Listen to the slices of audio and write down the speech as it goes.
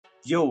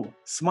Yo,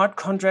 smart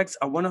contracts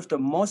are one of the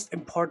most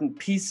important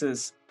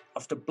pieces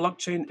of the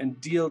blockchain and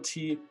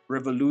DLT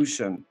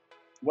revolution.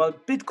 While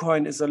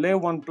Bitcoin is a layer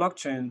 1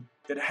 blockchain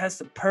that has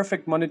the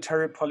perfect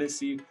monetary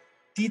policy,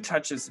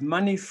 detaches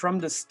money from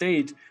the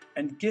state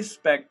and gives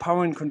back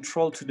power and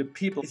control to the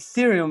people,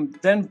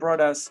 Ethereum then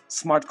brought us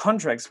smart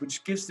contracts,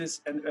 which gives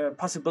this a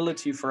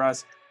possibility for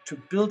us to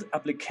build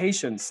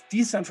applications,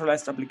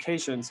 decentralized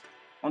applications,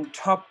 on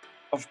top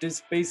of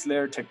this base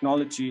layer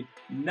technology.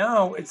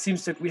 Now it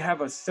seems that we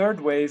have a third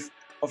wave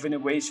of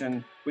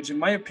innovation, which in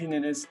my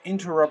opinion is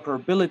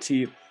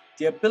interoperability,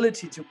 the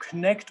ability to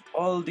connect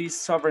all these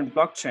sovereign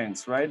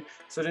blockchains, right?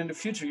 So that in the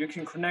future you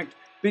can connect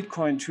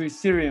Bitcoin to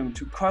Ethereum,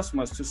 to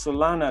Cosmos, to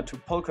Solana, to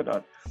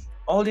Polkadot.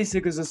 All these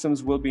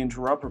ecosystems will be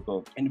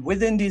interoperable. And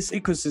within these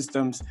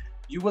ecosystems,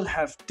 you will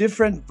have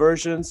different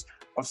versions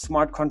of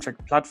smart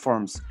contract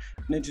platforms.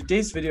 And in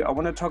today's video, I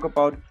want to talk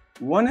about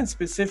one in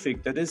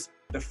specific that is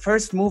the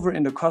first mover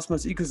in the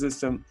Cosmos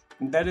ecosystem,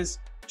 and that is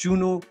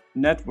Juno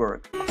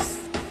Network.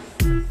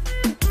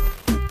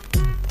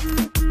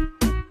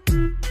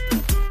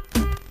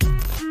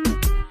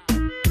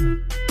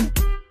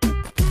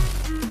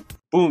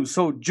 Boom.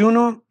 So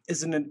Juno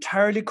is an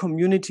entirely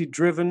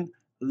community-driven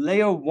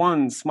layer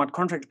 1 smart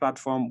contract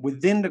platform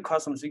within the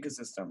Cosmos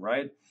ecosystem,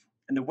 right?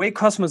 And the way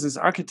Cosmos is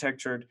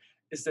architectured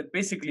is that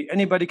basically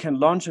anybody can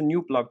launch a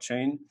new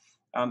blockchain,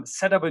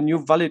 set up a new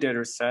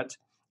validator set,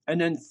 and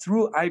then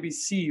through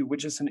IBC,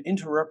 which is an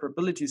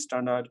interoperability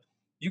standard,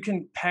 you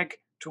can pack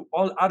to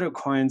all other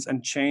coins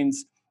and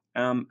chains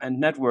and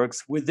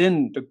networks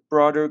within the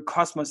broader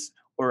Cosmos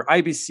or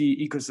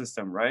IBC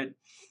ecosystem, right?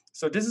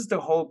 So this is the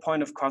whole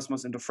point of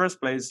Cosmos in the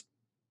first place.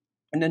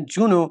 And then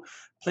Juno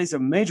plays a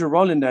major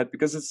role in that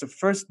because it's the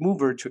first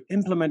mover to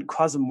implement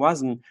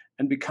CosmWasm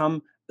and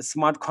become a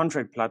smart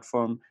contract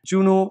platform.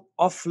 Juno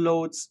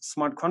offloads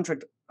smart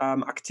contract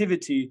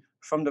activity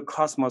from the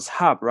Cosmos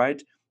Hub,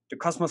 right? The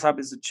Cosmos Hub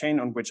is a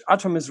chain on which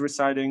Atom is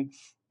residing,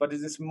 but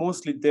it is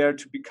mostly there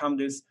to become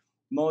this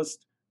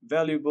most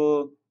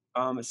valuable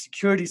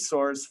security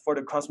source for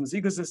the Cosmos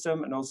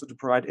ecosystem and also to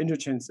provide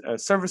interchain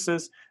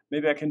services.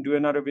 Maybe I can do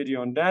another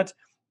video on that.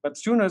 But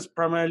Juno is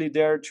primarily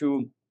there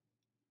to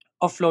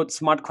offload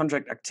smart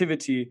contract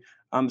activity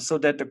so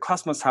that the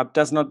Cosmos Hub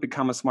does not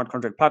become a smart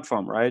contract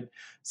platform, right?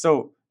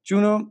 So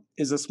Juno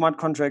is a smart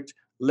contract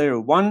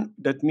layer 1.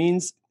 That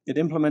means it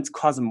implements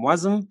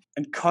CosmWasm,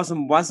 and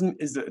CosmWasm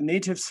is a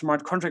native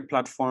smart contract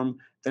platform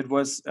that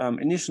was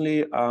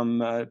initially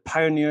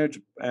pioneered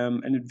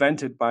and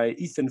invented by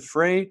Ethan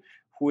Frey,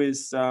 who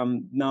is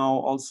now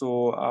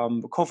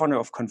also co-founder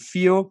of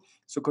Confio.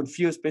 So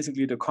Confio is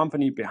basically the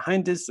company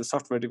behind this, the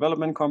software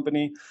development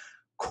company,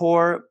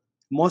 core,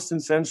 most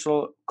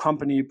essential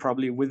company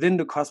probably within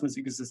the Cosmos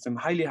ecosystem,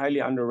 highly, highly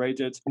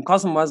underrated. And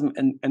CosmWasm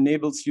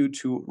enables you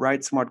to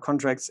write smart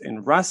contracts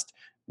in Rust,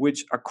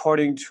 which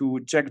according to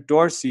Jack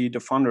Dorsey, the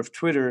founder of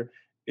Twitter,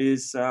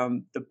 is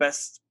the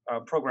best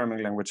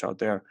programming language out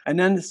there. And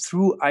then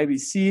through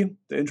IBC,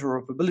 the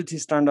interoperability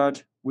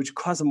standard, which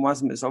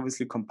CosmWasm is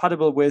obviously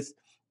compatible with,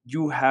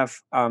 you have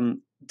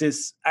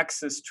this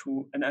access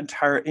to an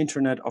entire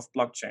internet of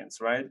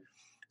blockchains, right?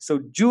 So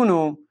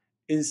Juno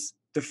is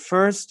the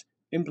first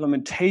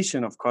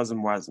implementation of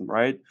CosmWasm,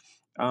 right?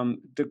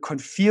 The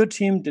Confio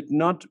team did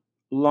not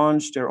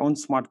launch their own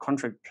smart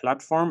contract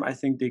platform. I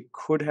think they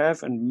could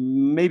have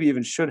and maybe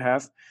even should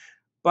have,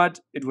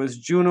 but it was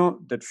Juno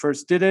that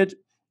first did it.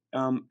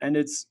 And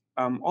it's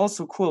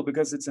also cool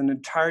because it's an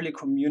entirely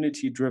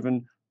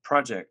community-driven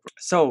project.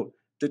 So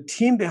the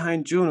team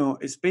behind Juno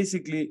is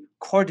basically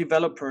core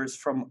developers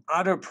from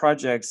other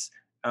projects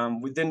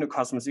within the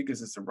Cosmos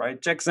ecosystem,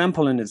 right? Jack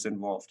Zampolin is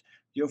involved.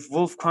 You have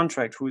Wolf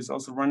Contract, who is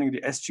also running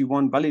the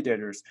SG1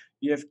 validators.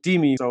 You have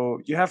Demi. So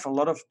you have a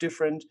lot of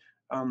different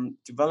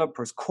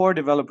developers, core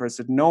developers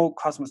that know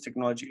Cosmos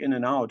technology in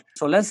and out.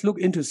 So let's look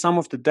into some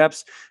of the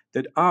dApps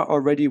that are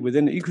already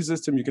within the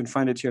ecosystem. You can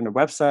find it here on the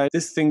website.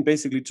 This thing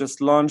basically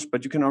just launched,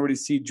 but you can already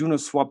see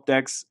JunoSwap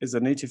DEX is a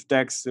native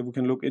DEX that we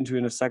can look into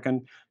in a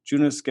second.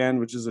 JunoScan,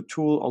 which is a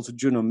tool, also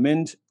Juno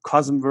Mint,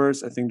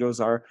 Cosmverse. I think those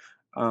are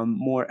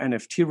more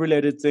NFT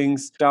related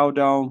things.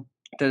 DAO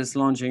that is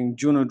launching,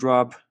 Juno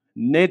Drop,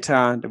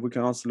 Neta that we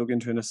can also look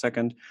into in a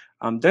second.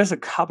 There's a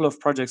couple of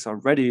projects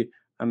already,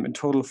 in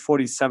total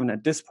 47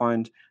 at this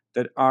point,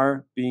 that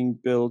are being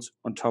built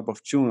on top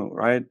of Juno,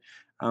 right?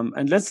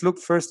 And let's look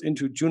first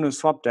into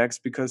JunoSwap DEX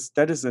because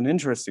that is an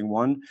interesting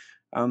one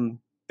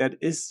that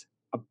is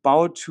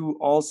about to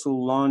also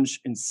launch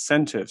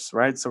incentives,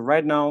 right? So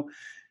right now,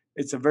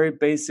 it's a very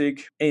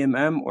basic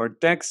AMM or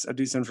DEX, a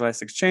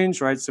decentralized exchange,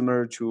 right?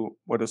 Similar to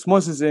what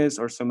Osmosis is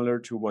or similar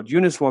to what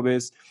Uniswap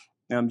is.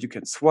 You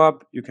can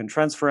swap, you can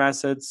transfer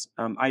assets,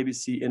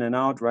 IBC in and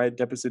out, right?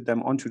 Deposit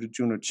them onto the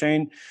Juno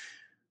chain.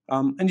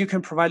 And you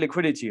can provide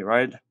liquidity,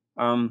 right?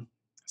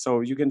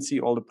 So you can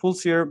see all the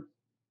pools here.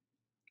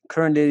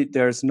 Currently,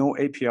 there's no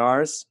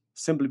APRs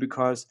simply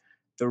because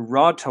the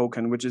raw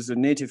token, which is a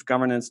native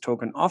governance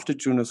token of the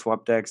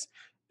JunoSwap DEX,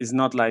 is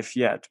not live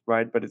yet,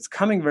 right? But it's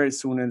coming very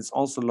soon, and it's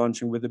also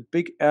launching with a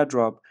big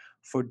airdrop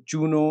for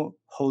Juno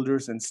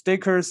holders and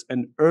stakers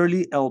and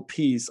early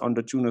LPs on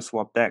the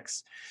JunoSwap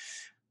DEX.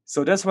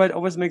 So that's why it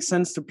always makes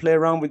sense to play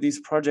around with these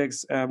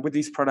projects, with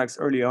these products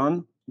early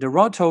on. The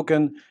raw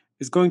token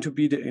is going to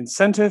be the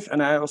incentive,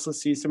 and I also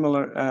see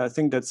similar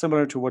thing that's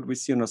similar to what we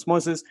see in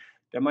Osmosis.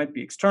 There might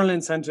be external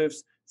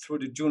incentives through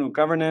the Juno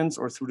governance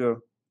or through the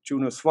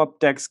JunoSwap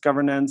DEX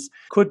governance.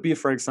 Could be,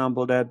 for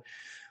example, that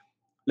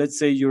let's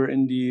say you're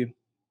in the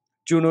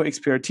Juno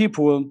XPRT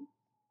pool,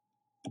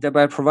 that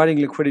by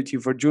providing liquidity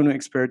for Juno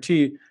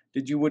XPRT,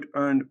 that you would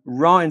earn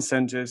raw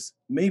incentives,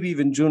 maybe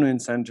even Juno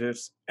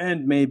incentives,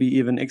 and maybe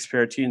even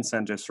XPRT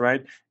incentives,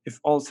 right? If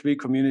all three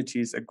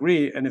communities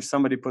agree, and if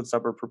somebody puts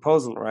up a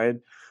proposal, right?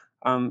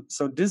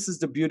 So this is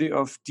the beauty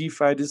of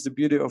DeFi. This is the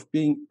beauty of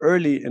being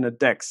early in a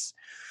DEX.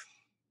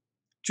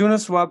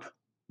 JunoSwap,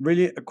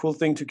 really a cool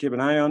thing to keep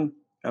an eye on.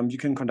 You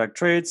can conduct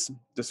trades.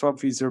 The swap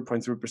fee is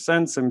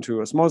 0.3%, similar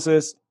to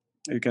Osmosis.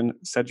 You can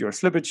set your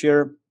slippage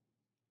here.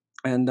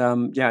 And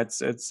yeah,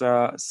 it's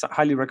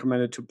highly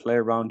recommended to play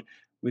around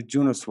with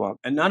JunoSwap.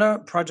 Another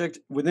project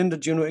within the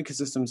Juno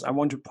ecosystems I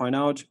want to point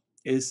out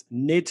is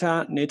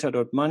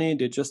Neta.Money.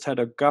 They just had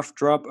a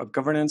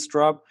governance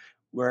drop,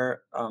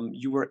 where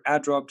you were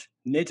airdropped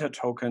Neta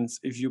tokens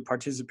if you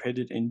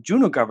participated in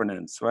Juno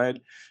governance, right?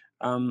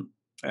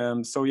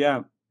 So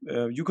yeah,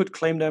 you could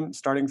claim them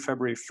starting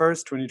February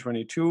 1st,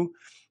 2022.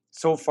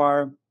 So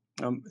far,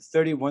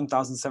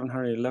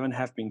 31,711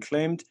 have been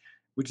claimed,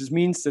 which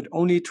means that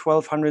only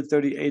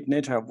 1,238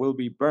 Neta will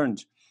be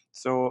burned.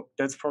 So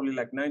that's probably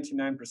like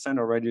 99%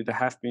 already that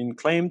have been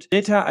claimed.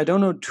 Neta, I don't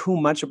know too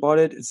much about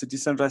it. It's a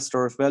decentralized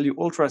store of value,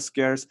 ultra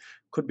scarce,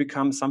 could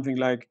become something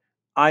like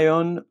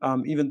Ion,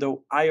 even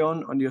though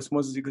Ion on the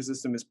Osmosis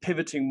ecosystem is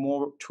pivoting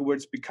more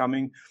towards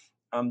becoming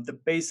the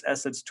base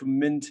assets to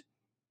mint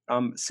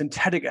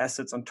synthetic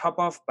assets on top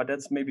of, but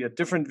that's maybe a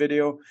different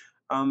video.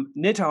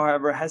 Neta,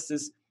 however, has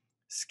this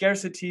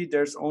scarcity.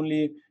 There's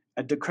only,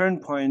 at the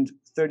current point,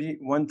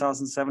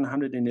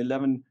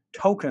 31,711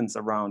 tokens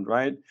around,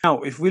 right?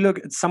 Now, if we look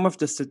at some of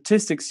the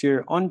statistics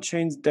here,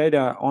 on-chain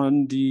data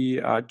on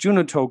the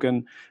Juno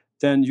token,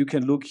 then you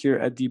can look here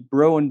at the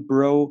Bro and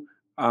Bro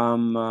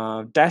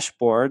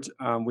dashboard,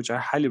 which I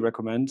highly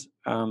recommend.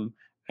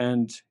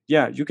 And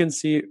yeah, you can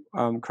see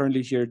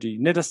currently here the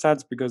Neta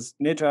stats, because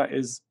Neta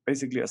is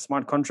basically a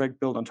smart contract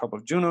built on top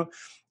of Juno,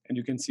 and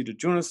you can see the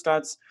Juno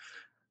stats.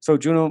 So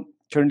Juno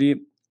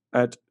currently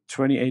at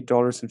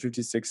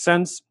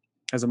 $28.56,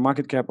 has a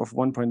market cap of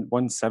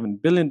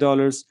 $1.17 billion,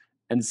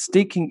 and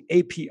staking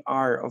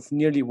APR of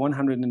nearly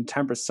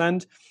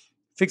 110%,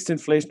 fixed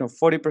inflation of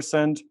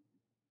 40%.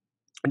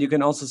 And you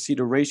can also see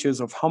the ratios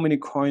of how many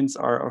coins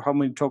are, or how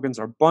many tokens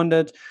are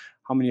bonded,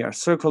 how many are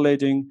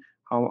circulating,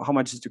 how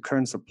much is the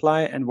current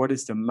supply, and what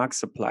is the max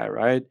supply,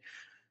 right?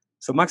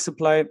 So max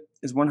supply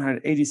is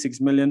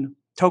 186 million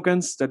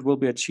tokens that will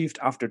be achieved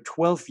after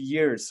 12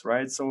 years,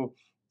 right? So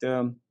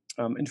the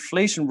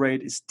inflation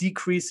rate is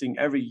decreasing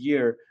every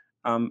year,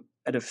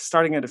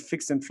 starting at a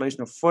fixed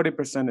inflation of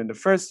 40% in the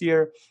first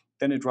year,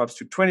 then it drops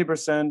to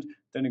 20%,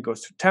 then it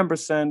goes to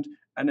 10%,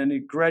 and then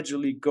it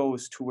gradually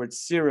goes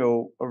towards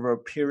zero over a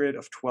period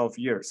of 12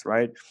 years,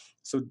 right?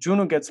 So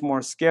Juno gets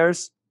more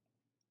scarce,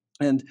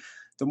 and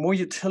the more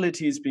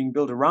utility is being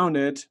built around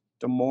it,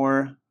 the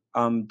more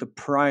the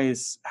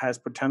price has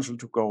potential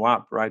to go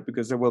up, right?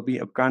 Because there will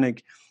be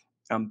organic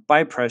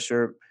buy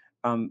pressure,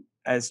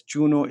 as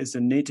Juno is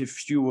a native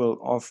fuel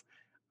of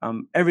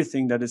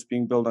everything that is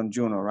being built on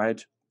Juno,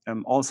 right?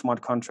 All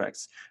smart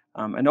contracts.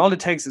 And all it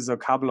takes is a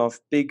couple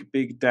of big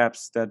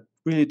dApps that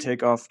really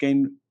take off,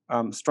 gain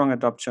strong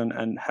adoption,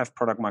 and have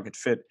product market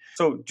fit.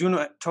 So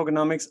Juno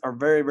tokenomics are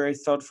very, very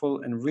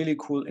thoughtful and really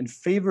cool, in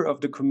favor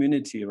of the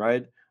community,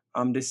 right?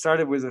 They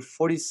started with a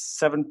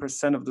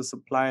 47% of the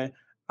supply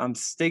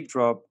stake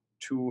drop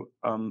to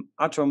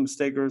Atom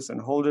stakers and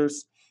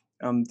holders.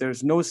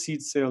 There's no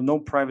seed sale, no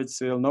private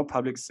sale, no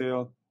public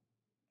sale.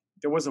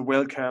 There was a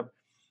whale cap.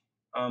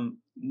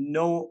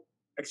 No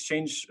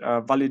exchange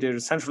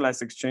validated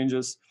centralized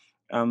exchanges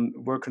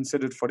were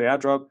considered for the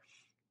airdrop.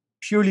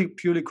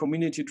 Purely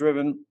community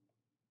driven.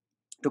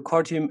 The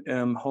core team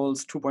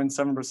holds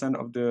 2.7%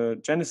 of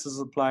the Genesis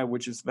supply,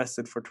 which is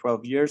vested for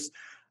 12 years.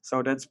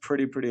 So that's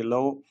pretty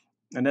low.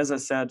 And as I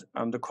said,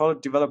 the core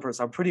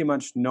developers are pretty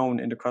much known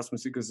in the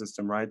Cosmos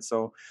ecosystem, right?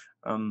 So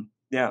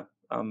yeah,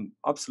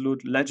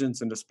 absolute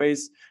legends in the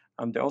space.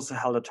 They also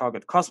held a talk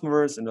at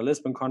Cosmoverse in the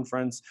Lisbon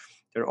conference.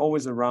 They're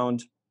always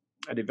around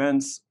at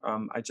events.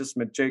 I just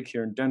met Jake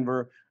here in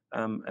Denver.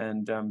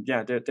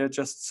 Yeah, they're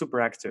just super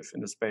active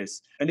in the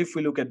space. And if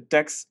we look at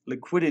DEX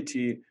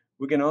liquidity,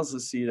 we can also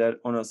see that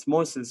on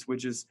Osmosis,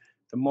 which is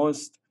the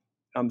most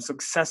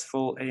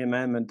successful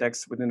AMM and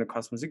DEX within the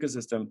Cosmos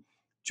ecosystem,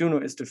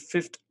 Juno is the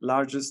 5th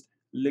largest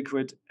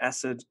liquid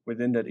asset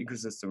within that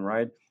ecosystem,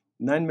 right?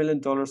 $9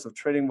 million of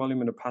trading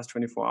volume in the past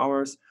 24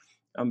 hours,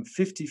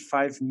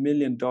 $55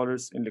 million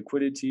in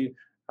liquidity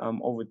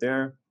over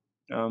there.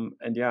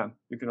 And yeah,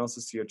 you can also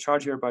see a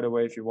chart here, by the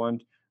way, if you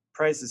want.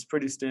 Price is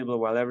pretty stable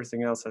while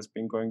everything else has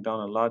been going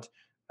down a lot.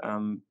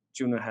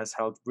 Juno has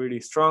held really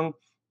strong.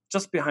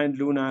 just behind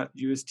Luna,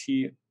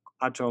 UST,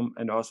 Atom,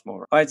 and Osmo.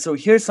 All right, so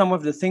here's some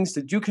of the things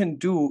that you can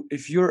do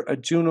if you're a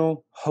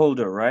Juno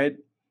holder, right?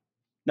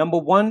 Number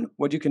one,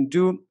 what you can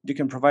do, you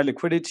can provide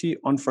liquidity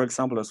on, for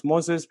example,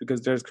 Osmosis,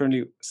 because there's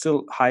currently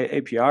still high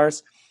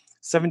APRs,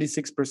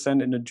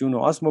 76% in the Juno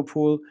Osmo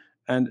pool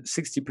and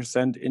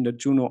 60% in the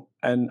Juno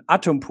and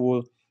Atom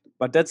pool.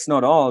 But that's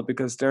not all,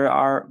 because there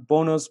are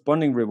bonus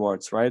bonding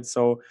rewards, right?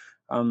 So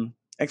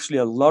actually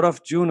a lot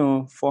of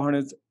Juno,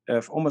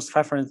 almost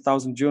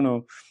 500,000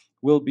 Juno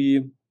will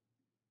be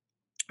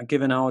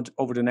given out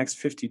over the next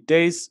 50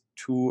 days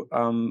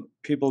to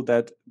people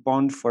that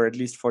bond for at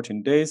least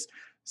 14 days.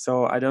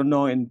 So I don't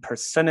know in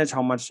percentage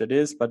how much that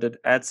is, but it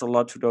adds a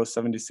lot to those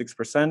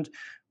 76%,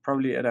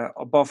 probably at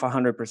above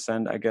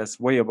 100%, I guess,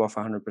 way above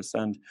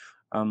 100%.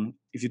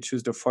 If you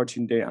choose the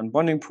 14-day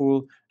unbonding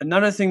pool.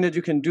 Another thing that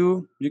you can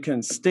do, you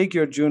can stake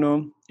your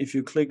Juno if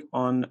you click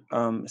on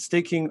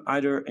staking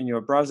either in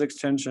your browser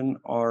extension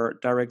or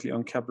directly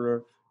on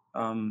Kepler,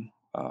 on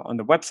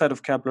the website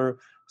of Kepler.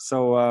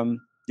 So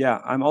yeah,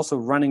 I'm also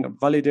running a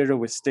validator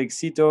with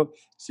Cryptocito,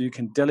 so you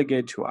can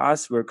delegate to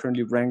us. We're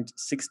currently ranked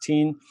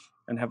 16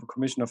 and have a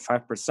commission of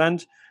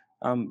 5%.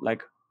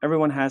 Like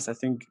everyone has, I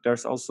think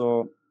there's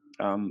also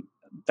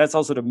that's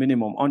also the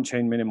minimum,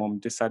 on-chain minimum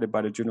decided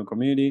by the Juno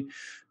community.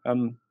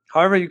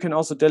 However, you can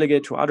also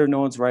delegate to other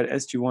nodes, right?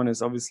 SG1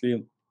 is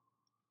obviously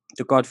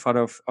the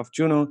godfather of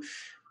Juno.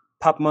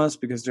 Pubmas,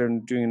 because they're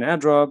doing an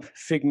airdrop.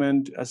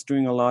 Figment is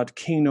doing a lot.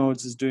 King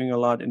Nodes is doing a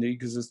lot in the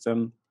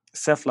ecosystem.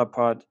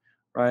 Cephalopod,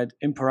 right?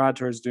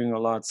 Imperator is doing a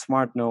lot.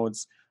 Smart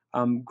Nodes.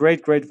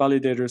 Great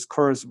validators.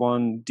 Chorus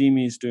One,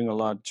 Demi is doing a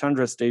lot.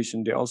 Chandra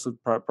Station, they also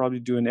probably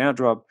do an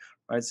airdrop,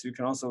 right? So you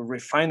can also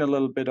refine a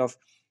little bit of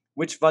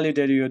which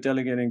validator you're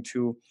delegating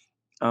to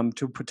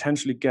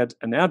potentially get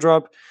an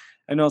airdrop.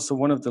 And also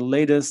one of the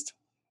latest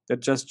that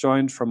just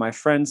joined from my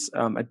friends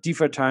at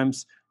DeFi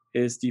Times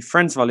is the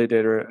Friends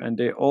validator, and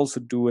they also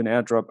do an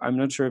airdrop. I'm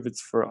not sure if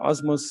it's for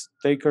Osmos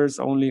stakers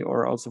only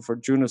or also for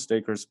Juno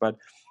stakers, but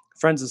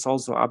Friends is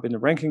also up in the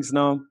rankings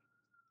now.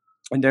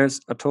 And there's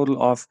a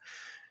total of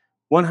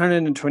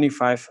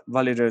 125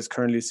 validators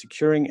currently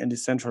securing and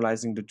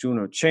decentralizing the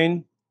Juno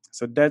chain.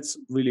 So that's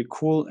really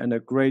cool and a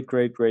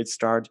great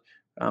start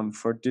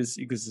for this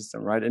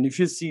ecosystem, right? And if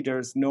you see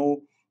there's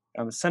no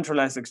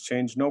centralized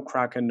exchange, no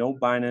Kraken, no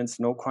Binance,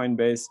 no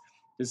Coinbase,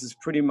 this is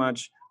pretty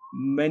much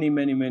many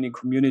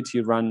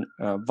community run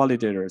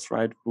validators,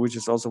 right? Which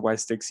is also why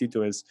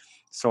Cryptocito is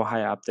so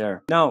high up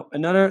there. Now,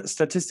 another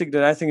statistic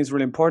that I think is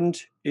really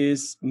important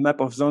is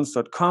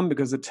mapofzones.com,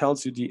 because it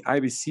tells you the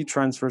IBC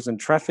transfers and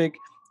traffic.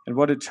 And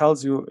what it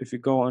tells you, if you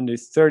go on the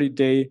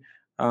 30-day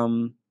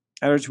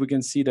average, we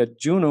can see that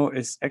Juno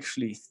is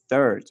actually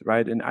third,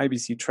 right, in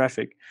IBC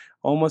traffic.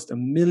 Almost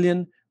 1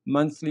 million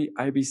monthly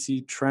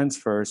IBC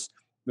transfers,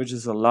 which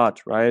is a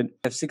lot, right? We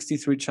have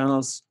 63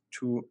 channels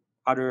to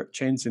other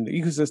chains in the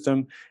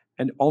ecosystem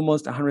and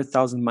almost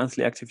 100,000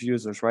 monthly active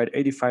users, right?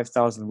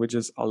 85,000, which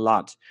is a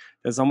lot.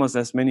 There's almost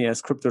as many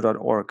as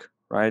crypto.org,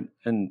 right?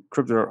 And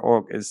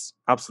crypto.org is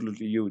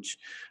absolutely huge.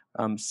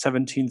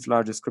 17th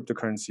largest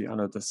cryptocurrency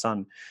under the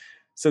sun.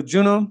 So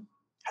Juno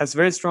has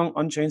very strong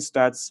on-chain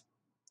stats,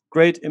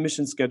 great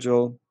emission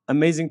schedule,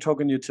 amazing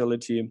token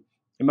utility.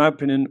 In my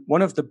opinion,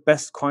 one of the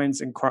best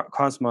coins in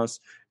Cosmos.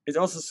 It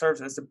also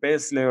serves as the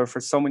base layer for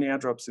so many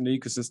airdrops in the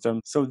ecosystem.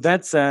 So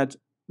that said,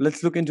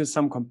 let's look into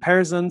some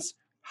comparisons.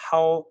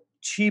 How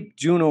cheap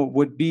Juno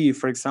would be,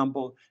 for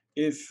example,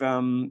 if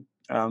Ethereum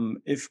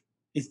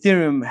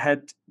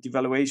had the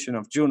valuation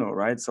of Juno,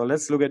 right? So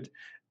let's look at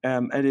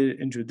it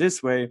into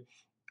this way.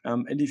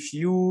 And if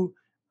you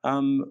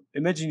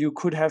imagine you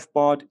could have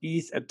bought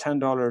ETH at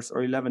 $10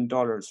 or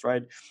 $11,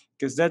 right?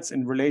 Because that's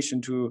in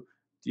relation to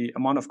the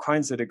amount of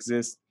coins that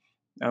exist,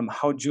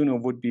 how Juno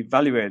would be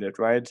evaluated,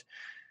 right?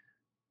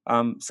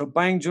 So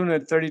buying Juno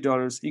at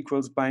 $30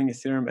 equals buying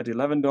Ethereum at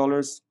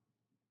 $11.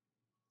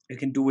 You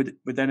can do with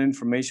that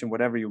information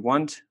whatever you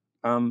want.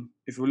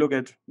 If we look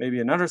at maybe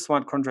another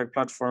smart contract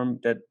platform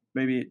that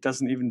maybe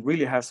doesn't even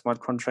really have smart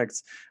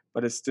contracts,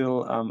 but is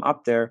still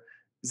up there,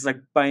 it's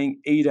like buying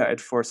ADA at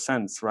 4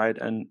 cents, right?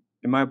 And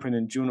in my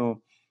opinion,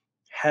 Juno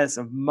has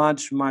a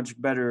much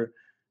better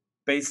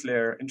base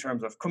layer in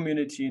terms of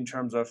community, in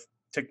terms of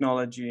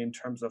technology, in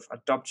terms of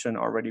adoption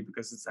already,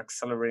 because it's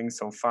accelerating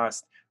so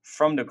fast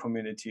from the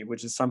community,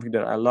 which is something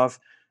that I love.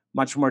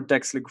 Much more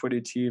DEX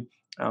liquidity.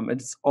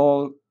 It's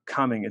all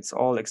coming. It's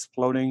all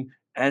exploding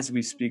as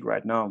we speak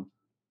right now.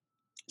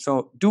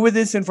 So do with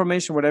this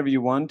information whatever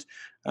you want.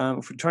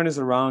 If we turn this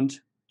around,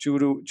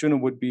 Juno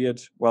would be at,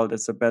 well,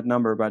 that's a bad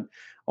number, but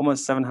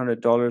almost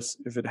 $700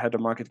 if it had a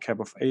market cap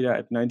of ADA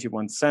at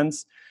 91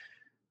 cents.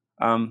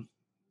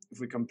 If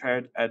we compare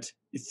it at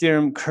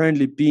Ethereum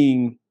currently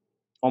being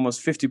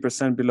almost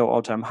 50% below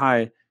all-time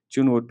high,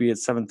 Juno would be at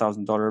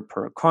 $7,000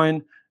 per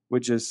coin,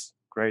 which is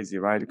crazy,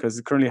 right? Because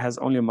it currently has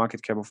only a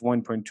market cap of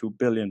 1.2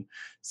 billion.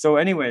 So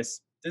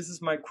anyways, this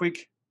is my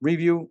quick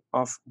review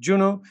of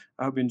Juno.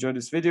 I hope you enjoyed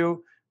this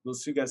video. We'll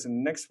see you guys in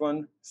the next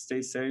one.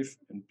 Stay safe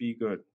and be good.